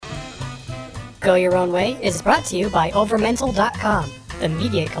Go Your Own Way is brought to you by Overmental.com, the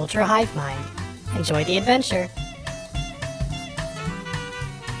media culture hive mind. Enjoy the adventure.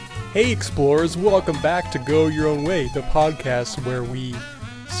 Hey explorers, welcome back to Go Your Own Way, the podcast where we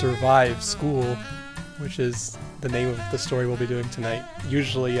survive school, which is the name of the story we'll be doing tonight.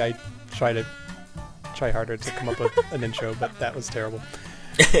 Usually I try harder to come up with an intro, but that was terrible.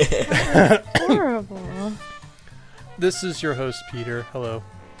 Horrible. This is your host, Peter. Hello.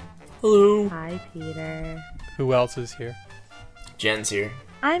 Hello. Hi, Peter. Who else is here? Jen's here.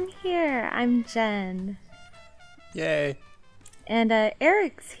 I'm here. I'm Jen. Yay. And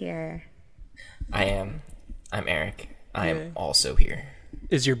Eric's here. I'm Eric. I Yay. am also here.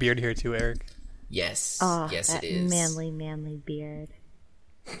 Is your beard here too, Eric? Yes. Oh, yes, that it is. manly beard.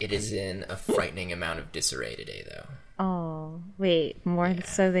 It is in a frightening amount of disarray today, though. Oh, wait, more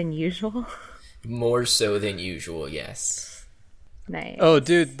so than usual? More so than usual, yes. Nice. Oh,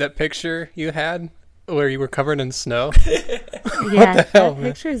 dude, that picture you had where you were covered in snow? Yeah, hell, that man?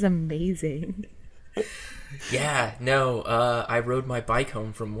 picture is amazing. Yeah, no, I rode my bike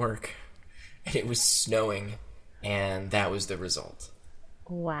home from work, and it was snowing, and that was the result.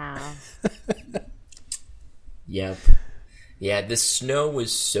 Wow. Yep. Yeah, the snow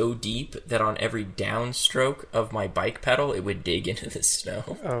was so deep that on every downstroke of my bike pedal, it would dig into the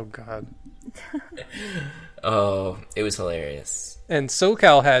snow. Oh, God. Oh, it was hilarious. And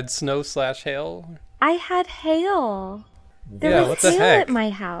SoCal had snow/hail. I had hail. There Yeah, was what the hail heck? at my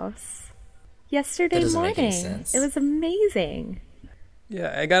house yesterday That doesn't make any morning. sense. It was amazing.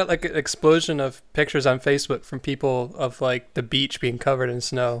 Yeah, I got like an explosion of pictures on Facebook from people of like the beach being covered in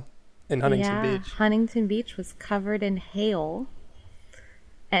snow in Huntington Beach. Huntington Beach was covered in hail,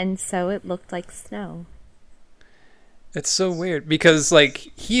 and so it looked like snow. It's so weird because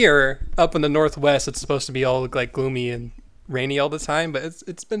like here up in the Northwest, it's supposed to be all like gloomy and rainy all the time, but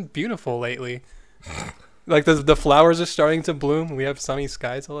it's been beautiful lately. Like the flowers are starting to bloom. We have sunny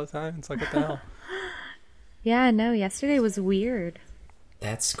skies all the time. It's like, what the hell? Yeah, no, yesterday was weird.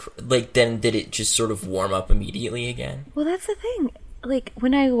 That's then did it just sort of warm up immediately again? Well, that's the thing. Like,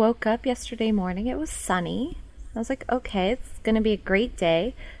 when I woke up yesterday morning, it was sunny. I was like, okay, it's going to be a great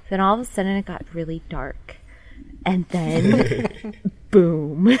day. Then all of a sudden it got really dark. And then,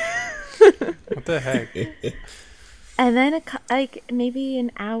 boom. What the heck? And then, like, maybe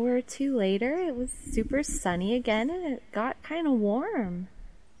an hour or two later, it was super sunny again, and it got kind of warm.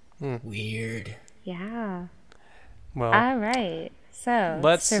 Weird. Yeah. Well, All right. So,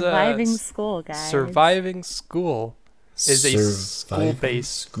 let's surviving school, guys. Surviving school is a Surviving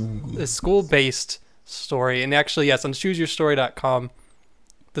school-based story. And actually, yes, on chooseyourstory.com,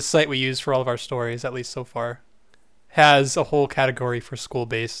 the site we use for all of our stories, at least so far, has a whole category for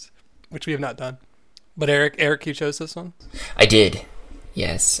school-based, which we have not done. But Eric, you chose this one? I did.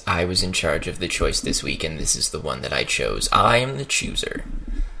 Yes, I was in charge of the choice this week, and this is the one that I chose. I am the chooser.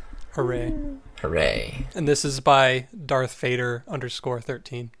 Hooray. Hooray. And this is by Darth Vader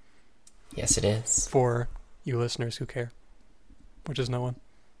 _13 Yes, it is. for you listeners who care, which is no one.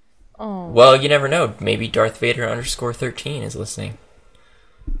 Oh. Well, you never know. Maybe Darth Vader _13 is listening.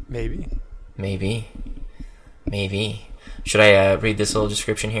 Maybe. Maybe. Should I read this little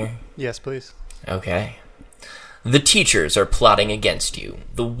description here? Yes, please. Okay. The teachers are plotting against you.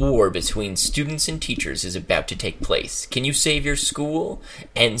 The war between students and teachers is about to take place. Can you save your school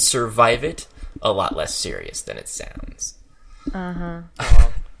and survive it? A lot less serious than it sounds. Uh-huh.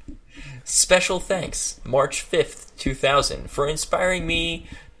 Special thanks, March 5th, 2000, for inspiring me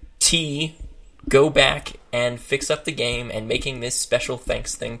to go back and fix up the game and making this special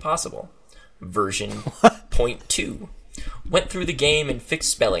thanks thing possible. Version .2. Went through the game and fixed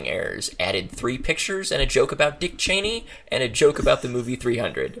spelling errors, added 3 pictures and a joke about Dick Cheney and a joke about the movie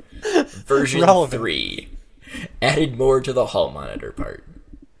 300. Version Relevant. 3. Added more to the hall monitor part.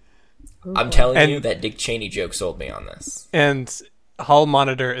 I'm telling you, that Dick Cheney joke sold me on this. And hall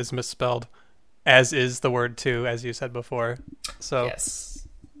monitor is misspelled, as is the word too, as you said before. So Yes.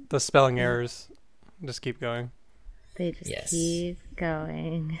 the spelling errors just keep going. They just Yes. keep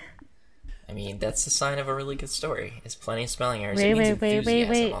going. I mean, that's the sign of a really good story. It's plenty of spelling errors. It Wait, means wait.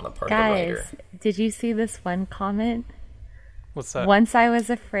 enthusiasm on the part of the writer. Guys, did you see this one comment? What's that? Once I was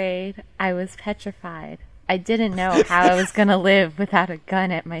afraid, I was petrified. I didn't know how I was going to live without a gun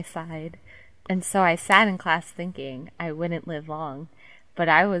at my side. And so I sat in class thinking I wouldn't live long. But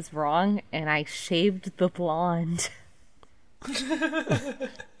I was wrong, and I shaved the blonde.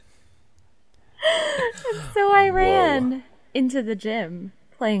 So I ran into the gym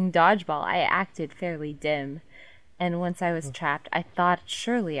playing dodgeball. I acted fairly dim. And once I was trapped, I thought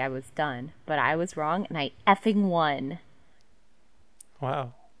surely I was done. But I was wrong, and I effing won.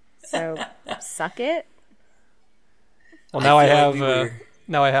 Wow. So, suck it. Well, now I feel like have. we were-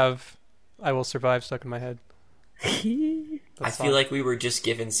 Now I have. I will survive stuck in my head. I That's feel fine. like we were just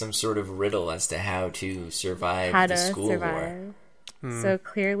given some sort of riddle as to how to survive How the to school war. survive. So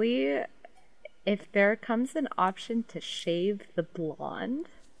clearly, if there comes an option to shave the blonde,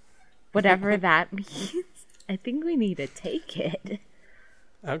 whatever that means, I think we need to take it.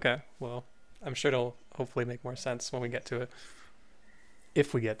 Okay. Well, I'm sure it'll hopefully make more sense when we get to it.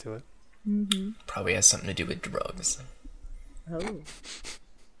 If we get to it. Probably has something to do with drugs. Oh.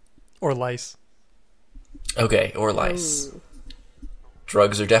 Or lice. Okay, or lice. Ooh.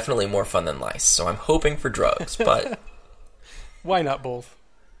 Drugs are definitely more fun than lice, so I'm hoping for drugs, but Why not both?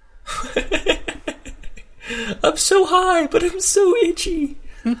 I'm so high, but I'm so itchy.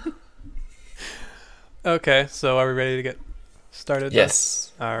 Okay, so are we ready to get started?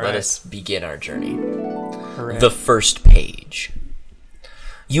 Yes. All Let right. us begin our journey. Hooray. The first page.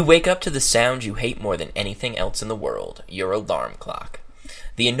 You wake up to the sound you hate more than anything else in the world, your alarm clock.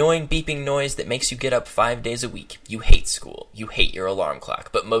 The annoying beeping noise that makes you get up 5 days a week. You hate school. You hate your alarm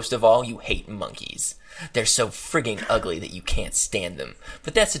clock. But most of all, you hate monkeys. They're so frigging ugly that you can't stand them.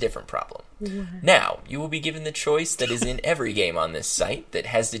 But that's a different problem. Now, you will be given the choice that is in every game on this site that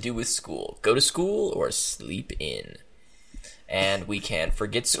has to do with school. Go to school or sleep in. And we can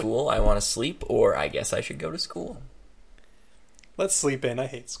forget school, I want to sleep, or I guess I should go to school. Let's sleep in. I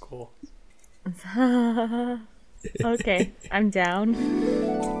hate school. Okay, I'm down.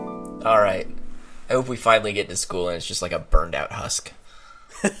 Alright. I hope we finally get to school and it's just like a burned out husk.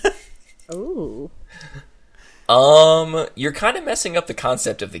 Ooh. You're kind of messing up the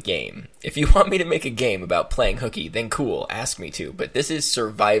concept of the game. If you want me to make a game about playing hooky, then cool, ask me to. But this is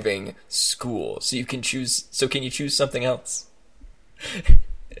surviving school, so you can choose. So can you choose something else?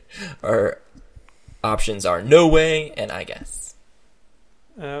 Our options are no way and I guess.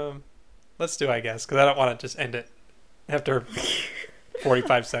 Let's do I guess, because I don't want to just end it after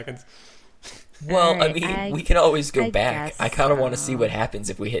 45 seconds. Well, I Alright, mean, we can always go I back. guess I kind of want to see so. what happens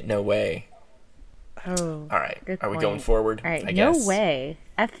if we hit no way. Oh. All right, Good are we point. going forward? All right, I no guess. way.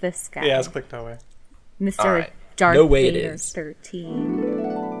 F this guy. Yeah, let's click no way. Mr. All right. Darth No way it Vader is. 13.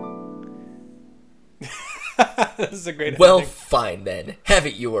 This is a great Well, ending. fine then. Have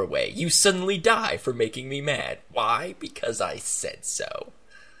it your way. You suddenly die for making me mad. Why? Because I said so.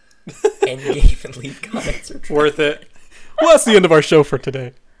 Endgame and leave comments or Worth it. Well, that's the end of our show for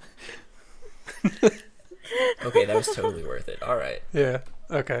today. Okay, that was totally worth it. All right. Yeah.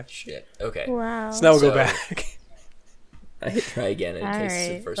 Okay. Shit. Okay. Wow. So now we'll go So- back. I hit try again and it All takes us to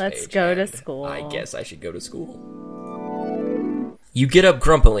the right, first let's page. go to and school. I guess I should go to school. You get up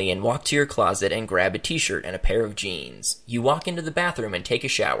grumpily and walk to your closet and grab a t-shirt and a pair of jeans. You walk into the bathroom and take a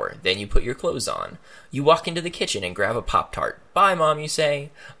shower. Then you put your clothes on. You walk into the kitchen and grab a Pop-Tart. Bye, Mom, you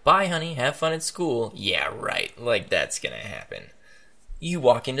say. Bye, honey. Have fun at school. Yeah, right. Like that's gonna happen. You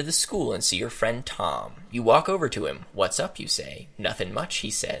walk into the school and see your friend Tom. You walk over to him. What's up, you say. Nothing much,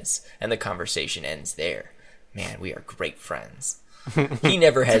 he says. And the conversation ends there. Man, we are great friends. He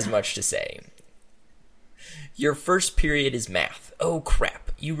never has much to say. Your first period is math. Oh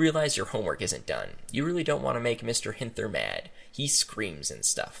crap. You realize your homework isn't done. You really don't want to make Mr. Hinther mad. He screams and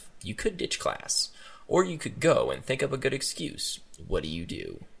stuff. You could ditch class. Or you could go and think up a good excuse. What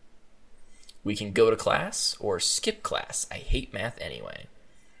do? We can go to class or skip class. I hate math anyway.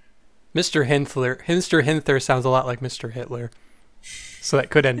 Mr. Hinther sounds a lot like Mr. Hitler. So that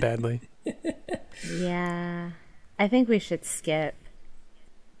could end badly. Yeah. I think we should skip.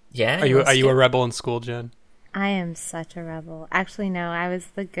 Yeah? Are you wanna a skip? rebel in school, Jen? I am such a rebel. Actually, no, I was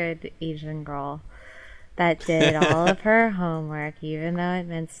the good Asian girl that did all of her homework, even though it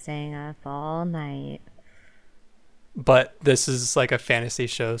meant staying up all night. But this is like a fantasy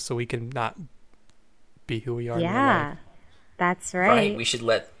show, so we can not be who we are. in real Yeah, life. that's Right, right. we should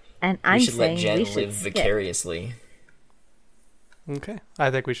let And we I'm should let saying Jen we should live skip. vicariously. Okay.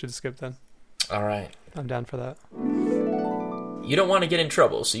 I think we should skip then. All right. I'm down for that. You don't want to get in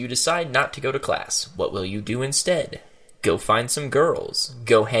trouble, so you decide not to go to class. What will you do instead? Go find some girls.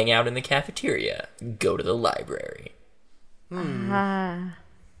 Go hang out in the cafeteria. Go to the library. Let's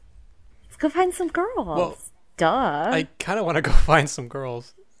go find some girls. Well, Duh. I kind of want to go find some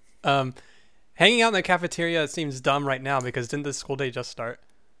girls. Hanging out in the cafeteria seems dumb right now because didn't the school day just start?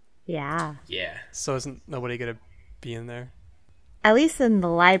 Yeah. Yeah. So isn't nobody going to be in there? At least in the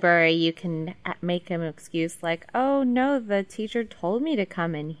library, you can make an excuse like, oh, no, the teacher told me to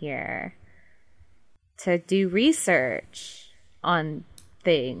come in here to do research on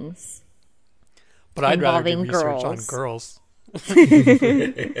things. But I'd rather do Involving research on girls. girls.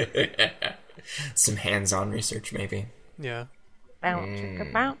 Some hands-on research, maybe. Yeah. Bow,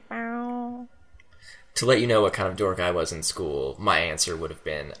 chicka, bow, bow. To let you know what kind of dork I was in school, my answer would have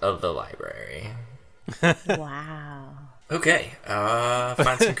been the library. Wow. Okay,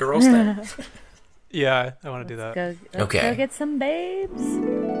 find some girls then. Yeah, I want to do that. Let's Okay. go get some babes.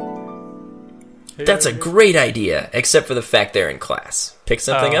 That's a great idea, except for the fact they're in class. Pick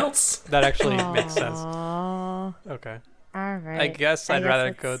something Oh. else. That actually makes sense. Aw. Okay. All right. I guess I'd rather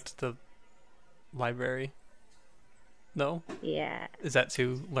let's- go to the library. No? Yeah. Is that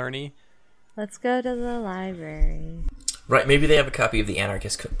too learny? Let's go to the library. Right, maybe they have a copy of the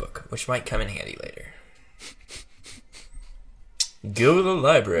Anarchist Cookbook, which might come in handy later. Go to the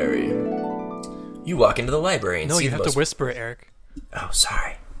library. You walk into the library and No, see you the have most... to whisper it, Eric. Oh,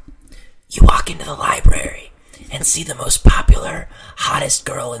 sorry. You walk into the library and see the most popular, hottest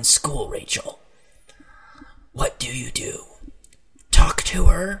girl in school, Rachel. What do? Talk to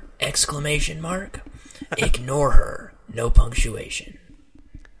her? Exclamation mark. Ignore her. No punctuation.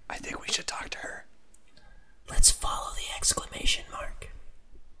 I think we should talk to her. Let's follow the exclamation mark.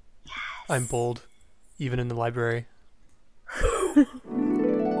 I'm bold, even in the library.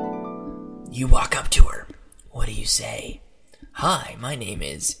 You walk up to her. What do you say? Hi, my name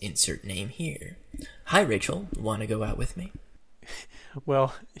is insert name here. Hi, Rachel. Want to go out with me?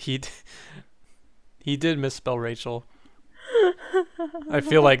 Well, he did misspell Rachel. I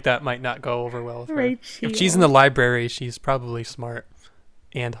feel like that might not go over well with her. Rachel. If she's in the library, she's probably smart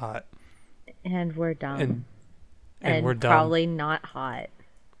and hot. And we're dumb. And we're dumb. Probably not hot.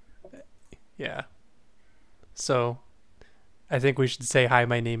 Yeah. So, I think we should say, hi,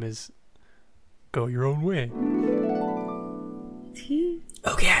 my name is Go Your Own Way.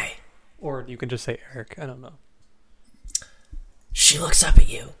 Okay. Or you can just say Eric. I don't know. She looks up at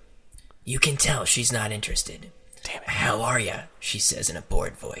you. You can tell she's not interested. Damn it. How are ya? She says in a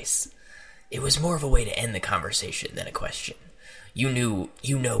bored voice. It was more of a way to end the conversation than a question. You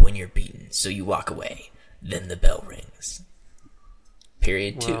know when you're beaten, so you walk away. Then the bell rings.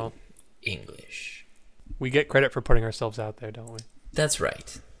 Period 2. Well, English. we get credit for putting ourselves out there, don't we? That's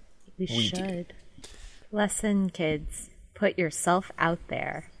right. We We do. should. Lesson, kids. Put yourself out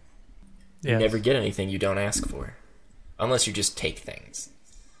there. You never get anything you don't ask for. Unless you just take things.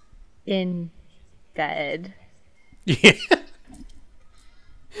 In bed. Yeah.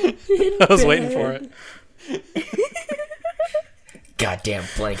 I was waiting for it. Goddamn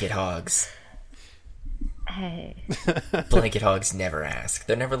blanket hogs. Hey. Blanket hogs never ask.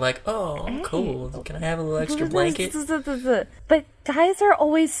 They're never like, oh, cool. Can I have a little extra blanket? But guys are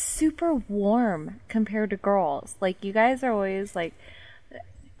always super warm compared to girls. Like, you guys are always like,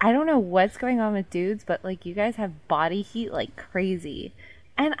 I don't know what's going on with dudes, but like, you guys have body heat like crazy.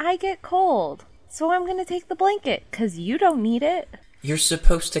 And I get cold. So I'm gonna take the blanket, because you don't need it. You're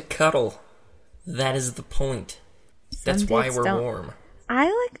supposed to cuddle. That is the point. That's why dudes we're don't. warm. I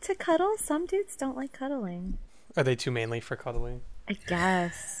like to cuddle. Some dudes don't like cuddling. Are they too manly for cuddling? I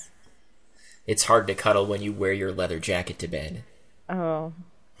guess. It's hard to cuddle when you wear your leather jacket to bed. Oh,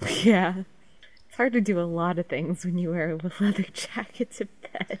 yeah. It's hard to do a lot of things when you wear a leather jacket to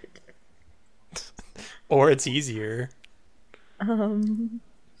bed. Or it's easier.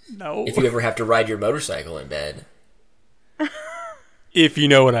 No. If you ever have to ride your motorcycle in bed. If you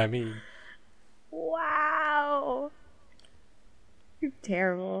know what I mean. Wow. You're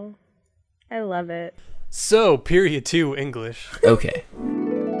terrible. I love it. So, period 2, English. Okay.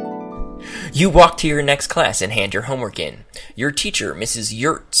 You walk to your next class and hand your homework in. Your teacher, Mrs.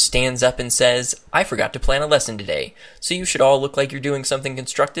 Yurt, stands up and says, I forgot to plan a lesson today, so you should all look like you're doing something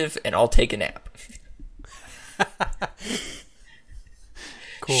constructive and I'll take a nap.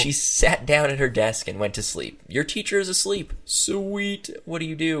 Cool. She sat down at her desk and went to sleep. Your teacher is asleep. Sweet. What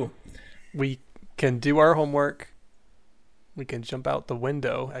do? We can do our homework. We can jump out the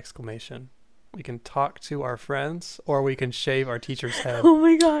window, exclamation. We can talk to our friends, or we can shave our teacher's head. Oh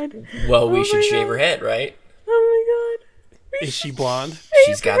my god. Well, we should my shave God. her head, right? Oh my god. Is she blonde?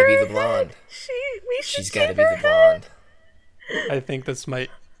 She's got to be the blonde. She's got to be the blonde. I think this might...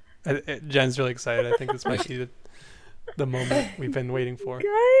 Jen's really excited. I think this might be the moment we've been waiting for.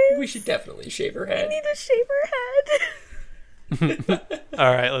 Guys, We should definitely shave her I head. need to shave her head.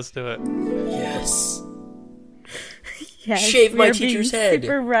 All right, let's do it. Yes. Yes, Shave my we're teacher's being head.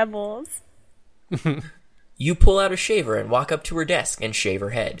 Super rebels. You pull out a shaver and walk up to her desk and shave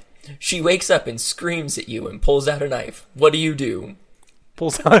her head. She wakes up and screams at you and pulls out a knife. What do?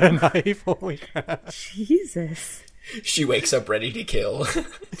 Pulls out a knife. Holy crap. Jesus. She wakes up ready to kill.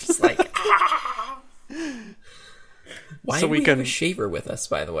 Just like, ah! Why So do we we have can- a shaver with us,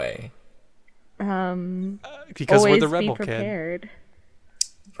 by the way? Because Always we're the rebel be kid. prepared.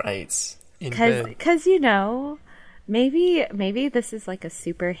 Right. In bed. Because, you know, Maybe this is like a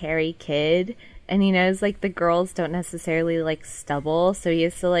super hairy kid, and he knows like the girls don't necessarily like stubble, so he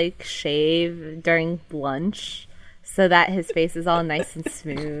has to like shave during lunch so that his face is all nice and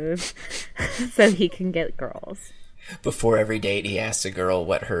smooth so he can get girls. Before every date, he asks a girl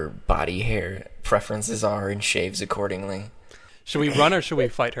what her body hair preferences are and shaves accordingly. Should we run or should we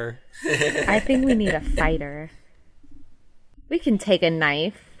fight her? I think we need a fighter. We can take a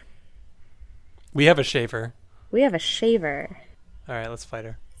knife. We have a shaver. We have a shaver. All right, let's fight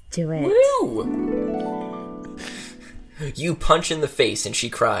her. Do it. Woo! You punch in the face and she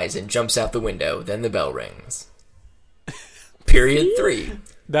cries and jumps out the window. Then the bell rings. Period 3.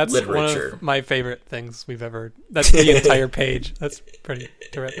 That's Literature. one of my favorite things we've ever... That's the entire page. That's pretty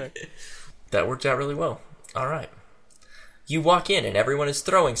terrific. That worked out really well. All right. You walk in and everyone is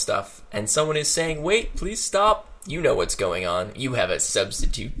throwing stuff, and someone is saying, "Wait, please stop." You know what's going on. You have a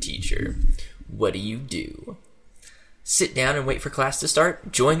substitute teacher. What do? Sit down and wait for class to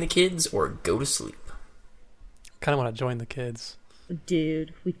start, join the kids, or go to sleep? Kind of want to join the kids.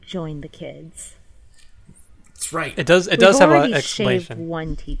 Dude, we joined the kids. That's right. It does We've have an already shaved explanation.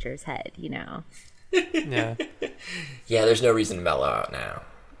 one teacher's head, you know. Yeah. Yeah, there's no reason to mellow out now.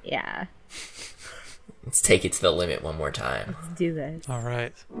 Yeah, Let's take it to the limit one more time. let's do this. All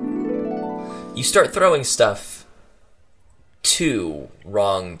right. You start throwing stuff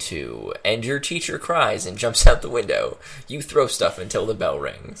wrong, and your teacher cries and jumps out the window. You throw stuff until the bell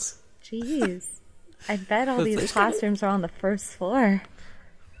rings. Jeez. I bet all these classrooms are on the first floor.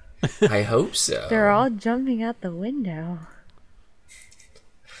 I hope so. They're all jumping out the window.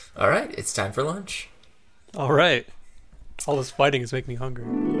 All right, it's time for lunch. All right. All this fighting is making me hungry.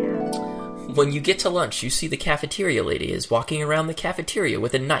 Yeah. When you get to lunch, you see the cafeteria lady is walking around the cafeteria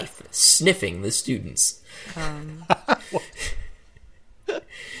with a knife, sniffing the students.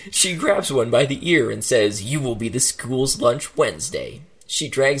 She grabs one by the ear and says, "You will be the school's lunch Wednesday." She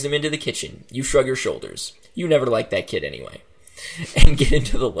drags him into the kitchen. You shrug your shoulders. You never liked that kid anyway. And get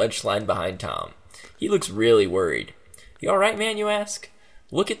into the lunch line behind Tom. He looks really worried. "You all right, man?" you ask.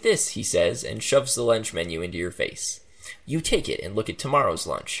 "Look at this," he says, and shoves the lunch menu into your face. You take it and look at tomorrow's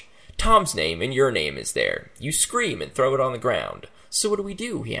lunch. Tom's name and your name is there. You scream and throw it on the ground. "So what do we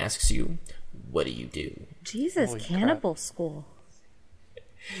do?" he asks you. What do? Jesus, Holy cannibal school.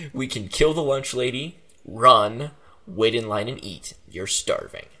 We can kill the lunch lady, run, wait in line and eat. You're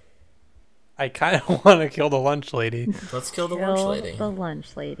starving. I kind of want to kill the lunch lady. Let's kill the lunch lady. The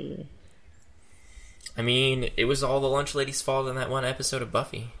lunch lady. I mean, it was all the lunch lady's fault in that one episode of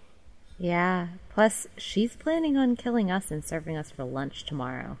Buffy. Yeah. Plus, she's planning on killing us and serving us for lunch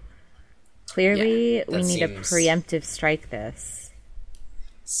tomorrow. Clearly, Yeah, we that need to seems- preemptive strike this.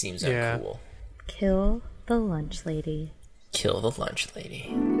 Seems Yeah. uncool. Kill the lunch lady. Kill the lunch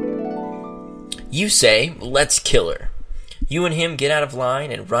lady. You say, "Let's kill her." You and him get out of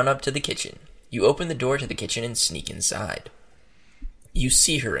line and run up to the kitchen. You open the door to the kitchen and sneak inside. You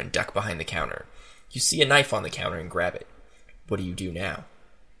see her and duck behind the counter. You see a knife on the counter and grab it. What do you do now?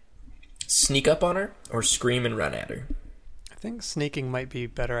 Sneak up on her or scream and run at her? I think sneaking might be a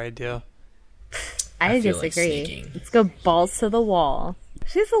better idea. I feel like disagree. sneaking. Let's go balls to the wall.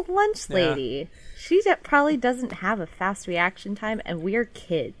 She's a lunch Yeah. lady. She probably doesn't have a fast reaction time, and we're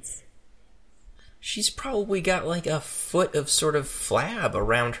kids. She's probably got like a foot of sort of flab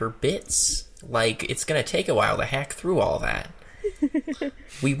around her bits. Like, it's gonna take a while to hack through all that.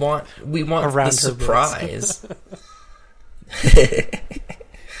 We want Around the her bits. surprise.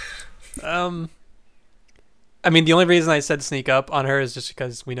 I mean, the only reason I said sneak up on her is just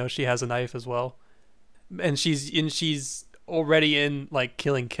because we know she has a knife as well, and she's already in like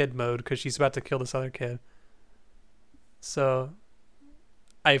killing kid mode because she's about to kill this other kid. So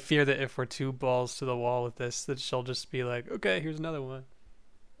I fear that if we're two balls to the wall with this, that she'll just be like, "Okay, here's another one."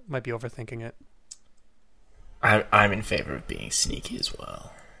 Might be overthinking it. I'm in favor of being sneaky as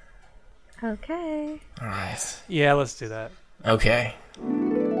well. Okay. All right. Yeah, let's do that. Okay.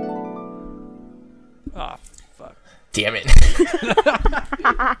 Ah, fuck. Damn it.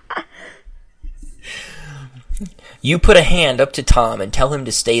 You put a hand up to Tom and tell him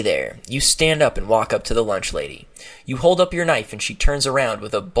to stay there. You stand up and walk up to the lunch lady. You hold up your knife and she turns around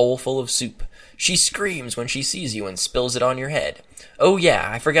with a bowl full of soup. She screams when she sees you and spills it on your head. "Oh yeah,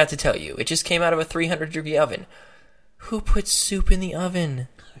 I forgot to tell you. It just came out of a 300-degree oven." Who puts soup in the oven?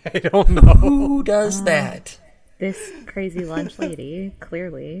 I don't know. Who does that? This crazy lunch lady,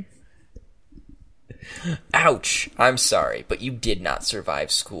 clearly. Ouch. I'm sorry, but you did not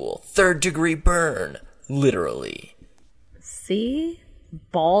survive school. 3rd-degree burn. Literally. See?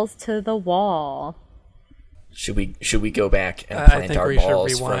 Balls to the wall. Should we go back and I plant think our we should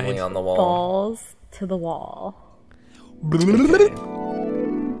balls rewind. firmly on the wall? Balls to the wall.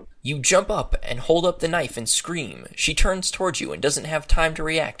 You jump up and hold up the knife and scream. She turns towards you and doesn't have time to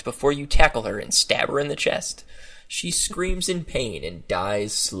react before you tackle her and stab her in the chest. She screams in pain and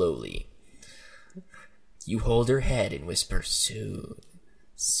dies slowly. You hold her head and whisper, "Soothe,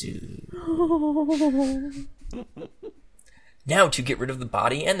 soothe." Now to get rid of the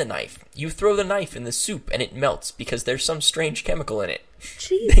body and the knife. You throw the knife in the soup and it melts because there's some strange chemical in it.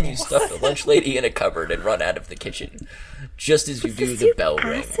 Jesus. Then you stuff the lunch lady in a cupboard and run out of the kitchen. Just as you do, the bell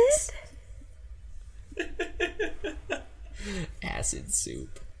rings. Acid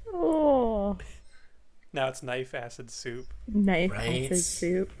soup. Oh. Now it's knife acid soup. Knife Right? acid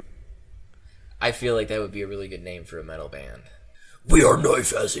soup. I feel like that would be a really good name for a metal band. We are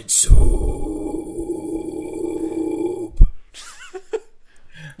Knife Acid Soup.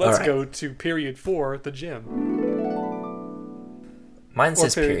 Let's Alright. go to period 4, the gym. Mine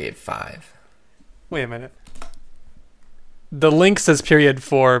says period. period 5. Wait a minute. The link says period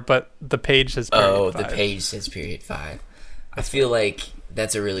 4, but the page says period 5. Oh, the page says period 5. I feel like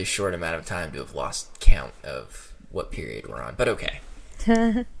that's a really short amount of time to have lost count of what period we're on, but okay.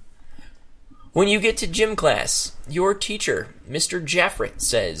 When you get to gym class, your teacher, Mr. Jaffret,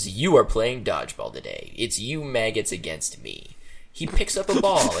 says, "You are playing dodgeball today. It's you maggots against me." He picks up a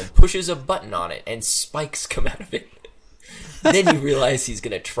ball and pushes a button on it, and spikes come out of it. Then you realize he's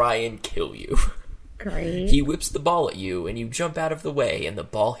going to try and kill you. Great. He whips the ball at you, and you jump out of the way, and the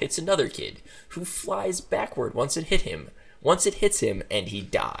ball hits another kid, who flies backward once it hits him, and he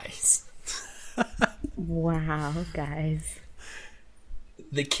dies. Wow, guys.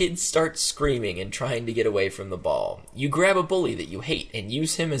 The kids start screaming and trying to get away from the ball. You grab a bully that you hate and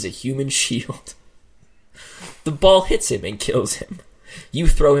use him as a human shield. The ball hits him and kills him. You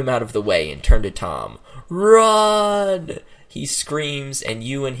throw him out of the way and turn to Tom. "Run!" He screams, and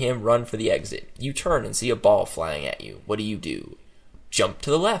you and him run for the exit. You turn and see a ball flying at you. What do? Jump to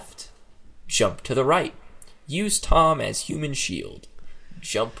the left. Jump to the right. Use Tom as human shield.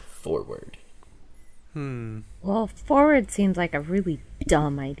 Jump forward. Well, forward seems like a really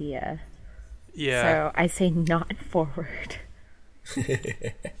dumb idea. Yeah. So I say not forward.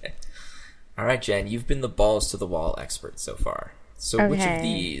 All right, Jen, you've been the balls to the wall expert so far. So which of Okay.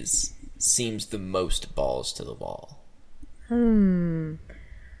 these seems the most balls to the wall?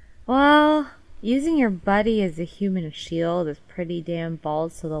 Well, using your buddy as a human shield is pretty damn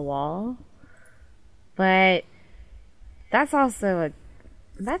balls to the wall. But that's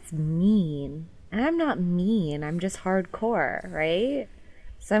that's mean. And I'm not mean, I'm just hardcore, right?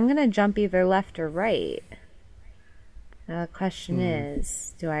 So I'm gonna jump either left or right. Now the question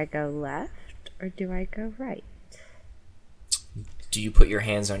is, do I go left or do I go right? Do you put your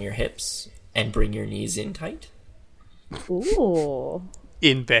hands on your hips and bring your knees in tight? Ooh.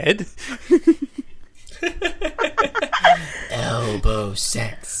 In bed? Elbow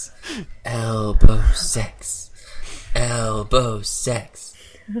sex. Elbow sex. Elbow sex.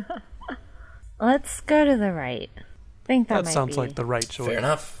 Let's go to the right. I think that That might sounds be. like the right choice. Fair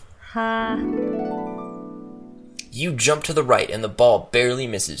enough. Ha. You jump to the right and the ball barely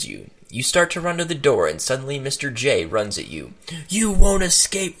misses you. You start to run to the door and suddenly Mr. J runs at you. "You won't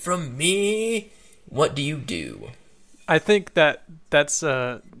escape from me!" What do? I think that's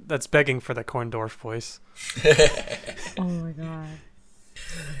begging for the Corndorf voice. Oh my god.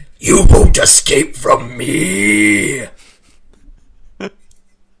 You won't escape from me!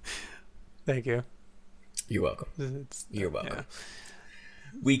 Thank you. You're welcome. It's, You're welcome. yeah.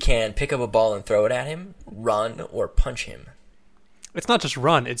 We can pick up a ball and throw it at him, run, or punch him. It's not just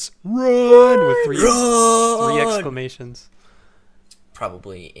run, it's run with three Run! exclamations.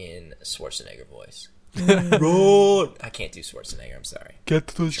 Probably in Schwarzenegger voice. Run! I can't do Schwarzenegger, I'm sorry. Get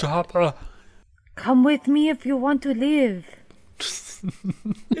to the chopper. Come with me if you want to live.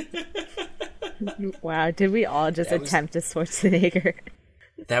 Wow, did we all just That was- attempt a Schwarzenegger?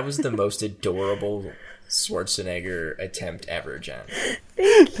 That was the most adorable Schwarzenegger attempt ever, Jen.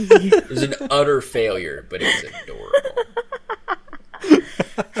 Thank you. It was an utter failure, but it was adorable.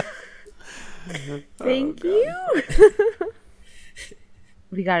 Thank you.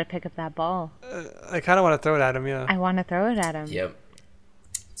 We gotta pick up that ball. I kind of want to throw it at him, yeah. I want to throw it at him. Yep.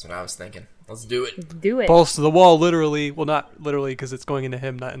 That's what I was thinking. Let's do it. Let's do it. Balls to the wall, literally. Well, not literally, because it's going into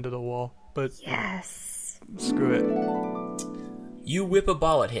him, not into the wall. But Yes. screw it. You whip a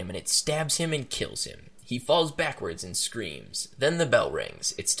ball at him and it stabs him and kills him. He falls backwards and screams. Then the bell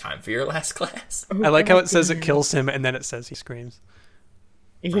rings. It's time for your last class. I like how it says it kills him, and then it says he screams.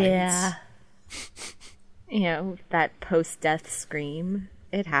 Yeah. You know, that post-death scream.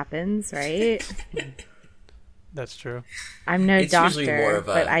 It happens, right? That's true. I'm no It's usually doctor, more of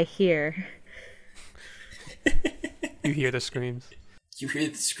a- but I hear. You hear the screams. You hear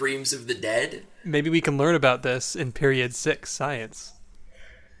the screams of the dead? Maybe we can learn about this in Period 6 Science.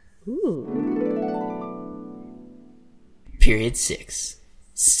 Ooh. Period 6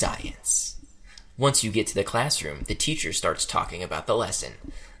 Science. Once you get to the classroom, the teacher starts talking about the lesson.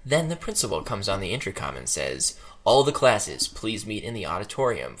 Then the principal comes on the intercom and says, "All the classes, please meet in the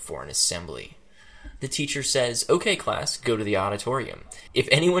auditorium for an assembly." The teacher says, "Okay, class, go to the auditorium. If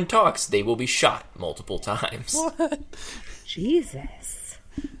anyone talks, they will be shot multiple times." What? Jesus.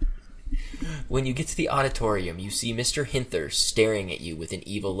 When you get to the auditorium, you see Mr. Hinther staring at you with an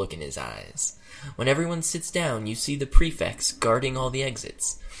evil look in his eyes. When everyone sits down, you see the prefects guarding all the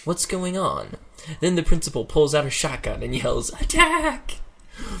exits. What's going on? Then the principal pulls out a shotgun and yells, "Attack!"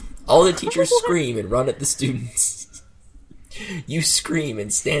 All the teachers scream and run at the students. You scream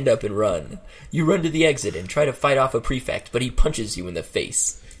and stand up and run. You run to the exit and try to fight off a prefect, but he punches you in the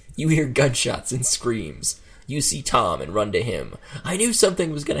face. You hear gunshots and screams. You see Tom and run to him. "I knew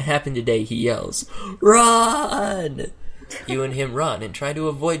something was going to happen today," he yells. "Run!" You and him run and try to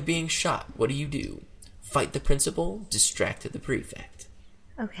avoid being shot. What do? Fight the principal? Distract the prefect?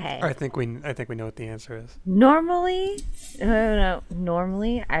 Okay. I think we know what the answer is. Normally,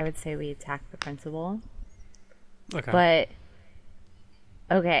 normally I would say we attack the principal. Okay. But,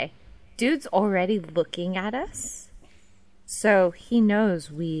 okay, dude's already looking at us, so he knows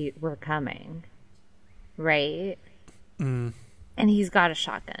we were coming, right? Mm. And he's got a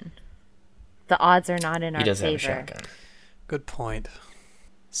shotgun. The odds are not in our He does favor. have a shotgun. Good point.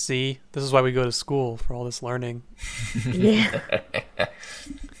 See, this is why we go to school, for all this learning. Yeah.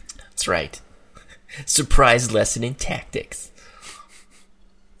 That's right. Surprise lesson in tactics.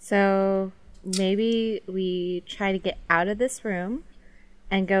 So maybe we try to get out of this room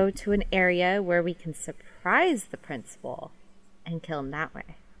and go to an area where we can surprise the principal and kill him that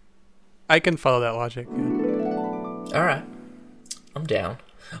way. I can follow that logic. Yeah. Alright. I'm down.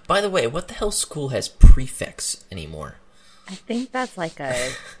 By the way, what the hell school has prefects anymore? I think that's like a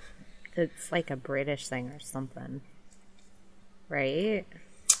British thing or something. Right?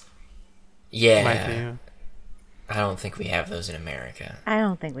 Yeah. Might be, yeah. I don't think we have those in America. I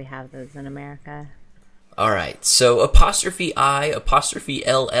don't think we have those in America. Alright, so 'I''LL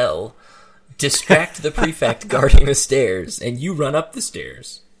distract the prefect guarding the stairs, and you run up the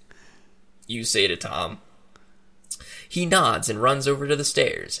stairs. You say to Tom. He nods and runs over to the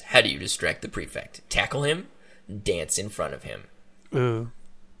stairs. How do you distract the prefect? Tackle him? Dance in front of him. Ooh.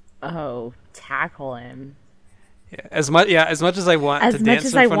 Oh, tackle him. Yeah. As much as I want As to much dance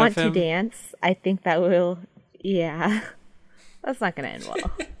as in I front want of to him, dance, I think that will, yeah. That's not going to end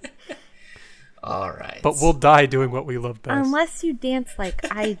well. Alright. but we'll die doing what we love best. Unless you dance like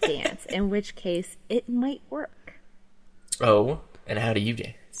I dance, in which case it might work. Oh, and how do you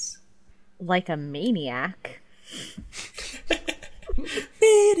dance? Like a maniac.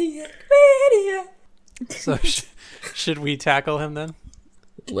 Maniac. So should we tackle him then?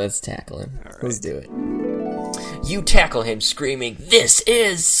 Let's tackle him. Right. Let's do it. You tackle him screaming, "This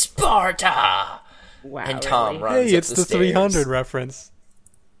is Sparta!" Wow. And Tom really? runs Hey, up it's the the stairs. 300 reference.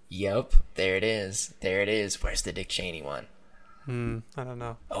 Yup, there it is. There it is. Where's the Dick Cheney one? I don't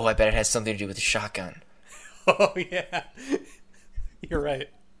know. Oh, I bet it has something to do with the shotgun. Oh, yeah. You're right.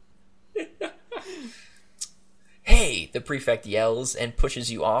 Hey! The prefect yells and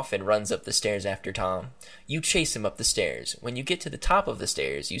pushes you off and runs up the stairs after Tom. You chase him up the stairs. When you get to the top of the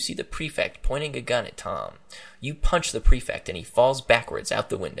stairs, you see the prefect pointing a gun at Tom. You punch the prefect and he falls backwards out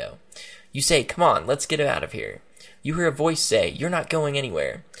the window. You say, "Come on, let's get out of here." You hear a voice say, "You're not going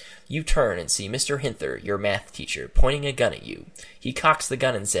anywhere." You turn and see Mr. Hinther, your math teacher, pointing a gun at you. He cocks the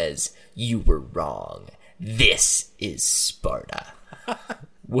gun and says, "You were wrong. This is Sparta."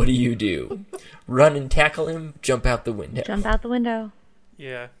 What do? Run and tackle him? Jump out the window? Jump out the window.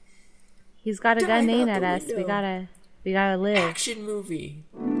 Yeah. He's got a gun Dive aimed out at the us. We window. gotta live. Action movie.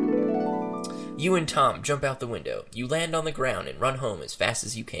 You and Tom jump out the window. You land on the ground and run home as fast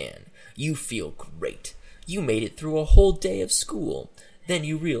as you can. You feel great. You made it through a whole day of school. Then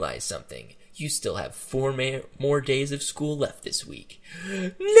you realize something. You still have 4 more days of school left this week.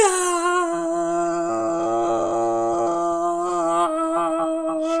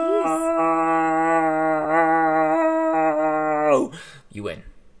 No! You win.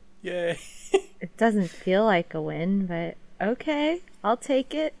 Yay. It doesn't feel like a win, but okay. I'll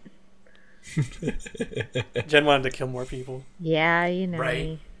take it. Jen wanted to kill more people. Yeah, you know Right.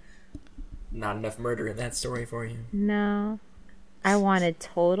 me. Not enough murder in that story for you. No. I wanted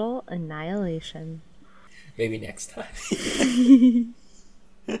total annihilation. Maybe next time.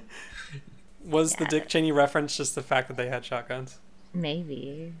 Was the Yeah. Dick Cheney reference just the fact that they had shotguns?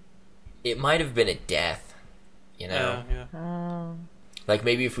 Maybe. It might have been a death. you know? Yeah. Oh. Like,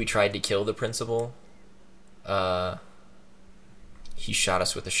 maybe if we tried to kill the principal, he shot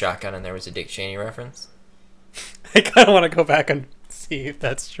us with a shotgun and there was a Dick Cheney reference. I kind of want to go back and see if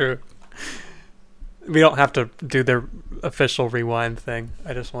that's true. We don't have to do the official rewind thing.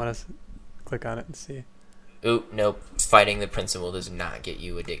 I just want to click on it and see. Ooh, nope. Fighting the principal does not get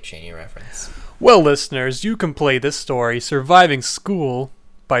you a Dick Cheney reference. Well, listeners, you can play this story, Surviving School,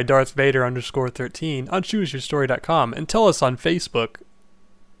 by Darth Vader _13 on ChooseYourStory.com and tell us on Facebook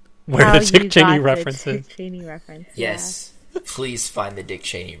where How the you Dick Cheney got reference the is. Dick Cheney reference. Yes. Please find the Dick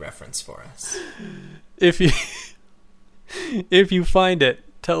Cheney reference for us. If you find it,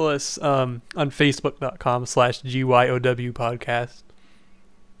 tell us on Facebook.com/GYOW podcast.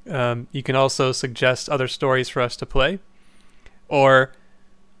 You can also suggest other stories for us to play, or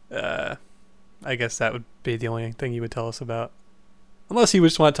I guess that would be the only thing you would tell us about. Unless you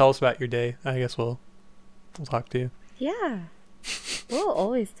just want to tell us about your day, I guess we'll talk to you. Yeah. We'll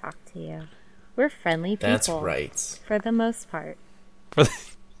always talk to you. We're friendly people. That's right. For the most part. For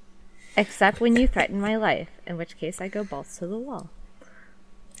Except when you threaten my life, in which case I go balls to the wall.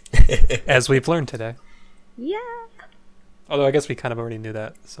 as we've learned today. Yeah. Although I guess we kind of already knew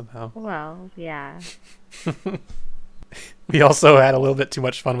that somehow. Well, yeah. We also had a little bit too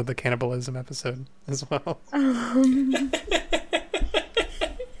much fun with the cannibalism episode as well.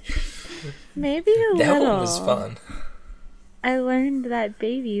 Maybe a That little. one was fun. I learned that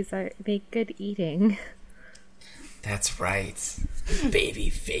babies make good eating. That's right. Baby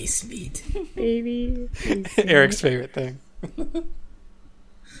face meat. Baby. Eric's favorite thing.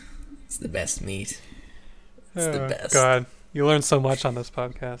 It's the best meat. It's the best. God, you learn so much on this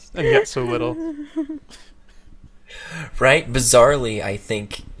podcast, and yet so little. Right? Bizarrely, I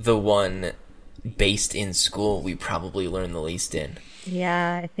think the one based in school we probably learn the least in.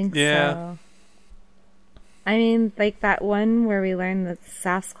 Yeah, I think Yeah. so. I mean, like that one where we learned that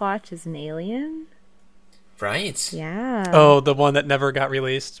Sasquatch is an alien. Right? Yeah. Oh, the one that never got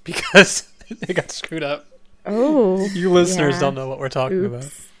released because it got screwed up. Oh. You listeners yeah. don't know what we're talking about.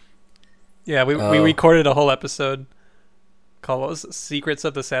 Oops. Yeah, we recorded a whole episode called, what was it? Secrets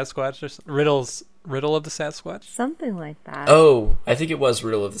of the Sasquatch? Or Riddle of the Sasquatch? Something like that. Oh, I think it was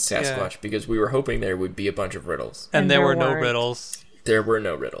Riddle of the Sasquatch Yeah. because we were hoping there would be a bunch of riddles. And there were no weren't. riddles. There were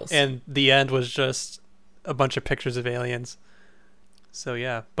no riddles. And the end was just a bunch of pictures of aliens. So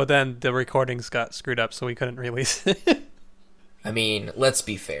yeah, but then the recordings got screwed up, so we couldn't release it. I mean, let's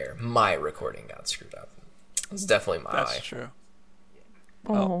be fair. My recording got screwed up. It's definitely my That's eye. true.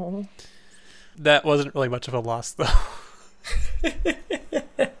 Oh. That wasn't really much of a loss, though.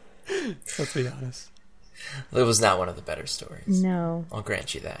 Let's be honest. It was not one of the better stories. No. I'll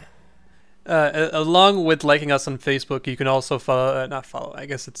grant you that. Along with liking us on Facebook, you can also I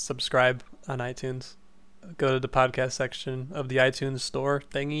guess it's subscribe on iTunes. Go to the podcast section of the iTunes store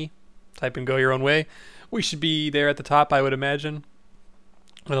thingy. Type in Go Your Own Way. We should be there at the top, I would imagine.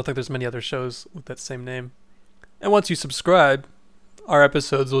 I don't think there's many other shows with that same name. And once you subscribe, our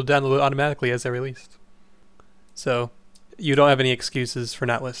episodes will download automatically as they're released. So you don't have any excuses for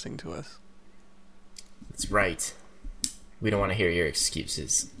not listening to us. That's right. We don't want to hear your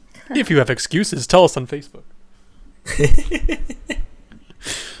excuses. If you have excuses, tell us on Facebook.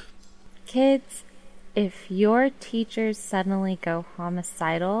 Kids, if your teachers suddenly go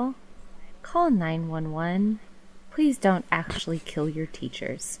homicidal, call 911. Please don't actually kill your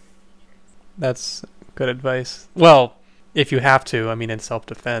teachers. That's good advice. Well, if you have to, I mean, in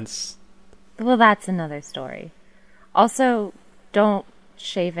self-defense. Well, that's another story. Also, don't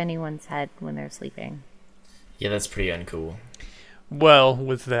shave anyone's head when they're sleeping. Yeah, that's pretty uncool. Well,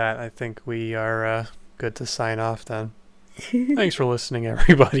 with that, I think we are good to sign off then. Thanks for listening,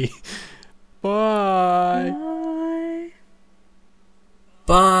 everybody. Bye. Bye.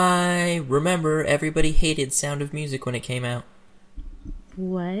 Bye! Remember, everybody hated Sound of Music when it came out.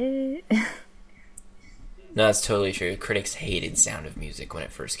 What? No, that's totally true. Critics hated Sound of Music when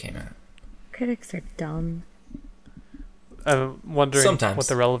it first came out. Critics are dumb. I'm wondering Sometimes. what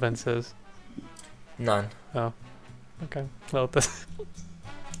the relevance is. None. Oh, okay. Well,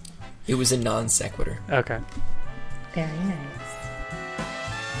 It was a non sequitur. okay. Very nice.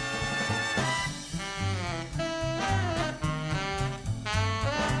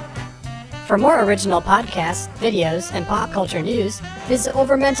 For more original podcasts, videos, and pop culture news, visit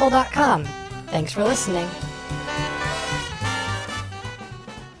overmental.com. Thanks for listening.